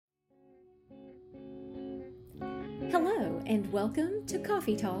Hello and welcome to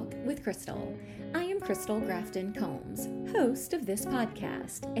Coffee Talk with Crystal. I am Crystal Grafton Combs, host of this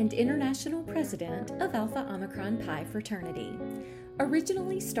podcast and international president of Alpha Omicron Pi Fraternity.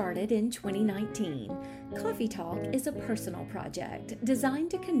 Originally started in 2019, Coffee Talk is a personal project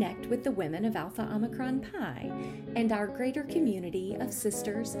designed to connect with the women of Alpha Omicron Pi and our greater community of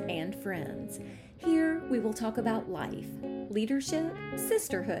sisters and friends. Here we will talk about life, leadership,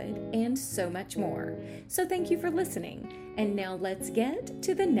 sisterhood, and so much more. So thank you for listening. And now let's get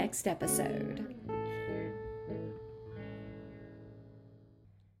to the next episode.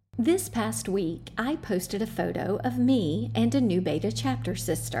 This past week, I posted a photo of me and a Nu Beta chapter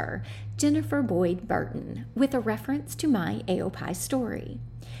sister, Jennifer Boyd Burton, with a reference to my AOII story.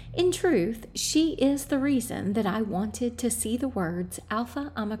 In truth, she is the reason that I wanted to see the words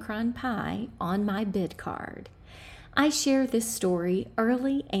Alpha Omicron Pi on my bid card. I share this story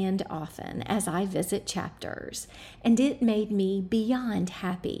early and often as I visit chapters, and it made me beyond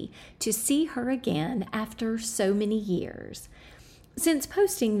happy to see her again after so many years. Since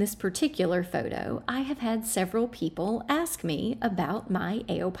posting this particular photo, I have had several people ask me about my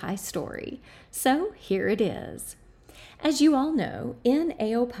AOII story, so here it is. As you all know, in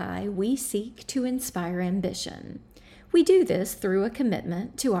AOII we seek to inspire ambition. We do this through a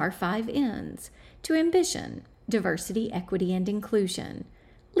commitment to our 5 N's, to ambition, diversity, equity, and inclusion,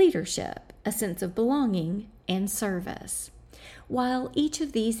 leadership, a sense of belonging, and service. While each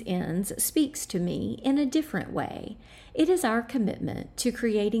of these N's speaks to me in a different way, it is our commitment to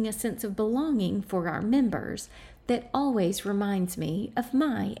creating a sense of belonging for our members that always reminds me of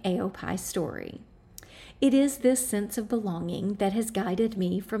my AOII story. It is this sense of belonging that has guided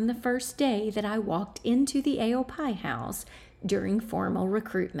me from the first day that I walked into the AOII house during formal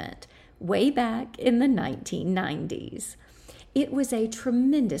recruitment, way back in the 1990s. It was a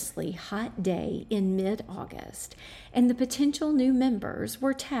tremendously hot day in mid-August, and the potential new members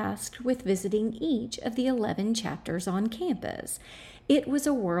were tasked with visiting each of the 11 chapters on campus. It was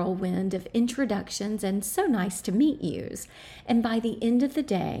a whirlwind of introductions and so nice to meet yous, and by the end of the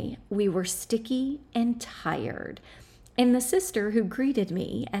day, we were sticky and tired. And the sister who greeted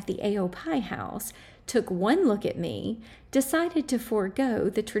me at the AOII house took one look at me, decided to forego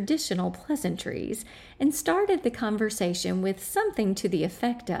the traditional pleasantries, and started the conversation with something to the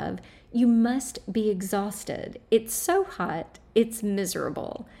effect of, "You must be exhausted. It's so hot, it's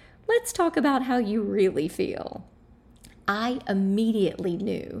miserable. Let's talk about how you really feel." I immediately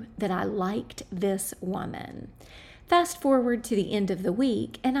knew that I liked this woman. Fast forward to the end of the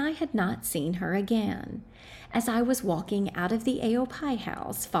week, and I had not seen her again. As I was walking out of the AOII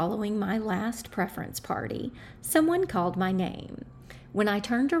house following my last preference party, someone called my name. When I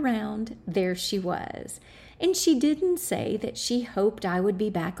turned around, there she was. And she didn't say that she hoped I would be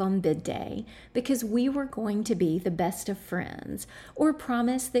back on bid day because we were going to be the best of friends, or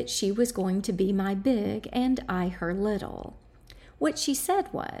promise that she was going to be my big and I her little. What she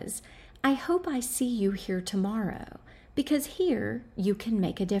said was, "I hope I see you here tomorrow, because here you can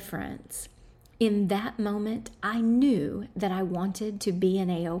make a difference." In that moment, I knew that I wanted to be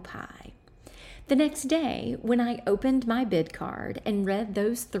an AOII. The next day, when I opened my bid card and read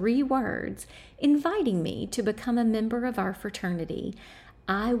those 3 words inviting me to become a member of our fraternity,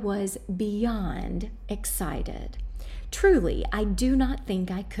 I was beyond excited. Truly, I do not think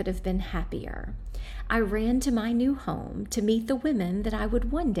I could have been happier. I ran to my new home to meet the women that I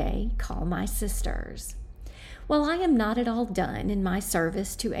would one day call my sisters. While I am not at all done in my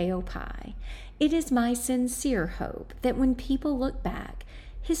service to AOII, it is my sincere hope that when people look back,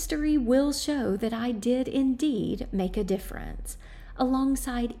 history will show that I did indeed make a difference,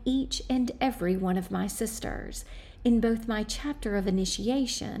 alongside each and every one of my sisters, in both my chapter of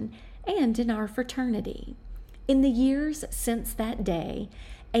initiation and in our fraternity. In the years since that day,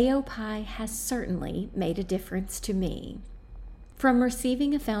 AOII has certainly made a difference to me. From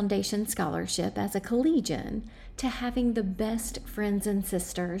receiving a foundation scholarship as a collegian to having the best friends and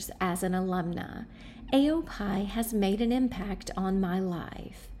sisters as an alumna, AOII has made an impact on my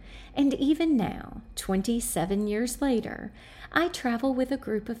life. And even now, 27 years later, I travel with a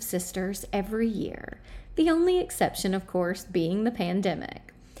group of sisters every year, the only exception, of course, being the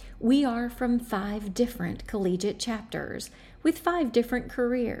pandemic. We are from 5 different collegiate chapters with 5 different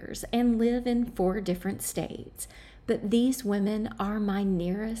careers and live in 4 different states. But these women are my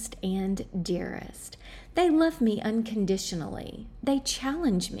nearest and dearest. They love me unconditionally. They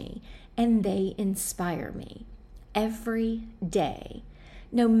challenge me, and they inspire me every day.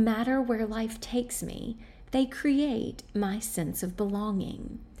 No matter where life takes me, they create my sense of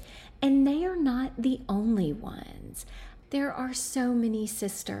belonging. And they are not the only ones. There are so many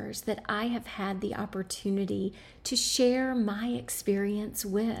sisters that I have had the opportunity to share my experience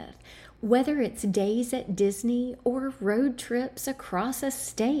with, whether it's days at Disney or road trips across a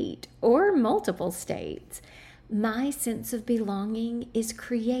state or multiple states. My sense of belonging is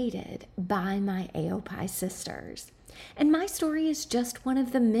created by my AOPI sisters. And my story is just one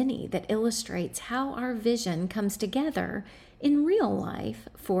of the many that illustrates how our vision comes together in real life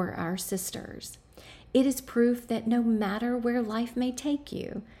for our sisters. It is proof that no matter where life may take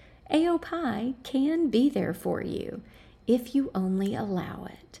you, AOPI can be there for you if you only allow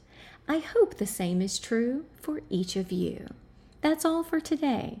it. I hope the same is true for each of you. That's all for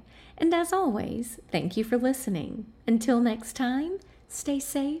today. And as always, thank you for listening. Until next time, stay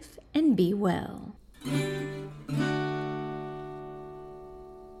safe and be well.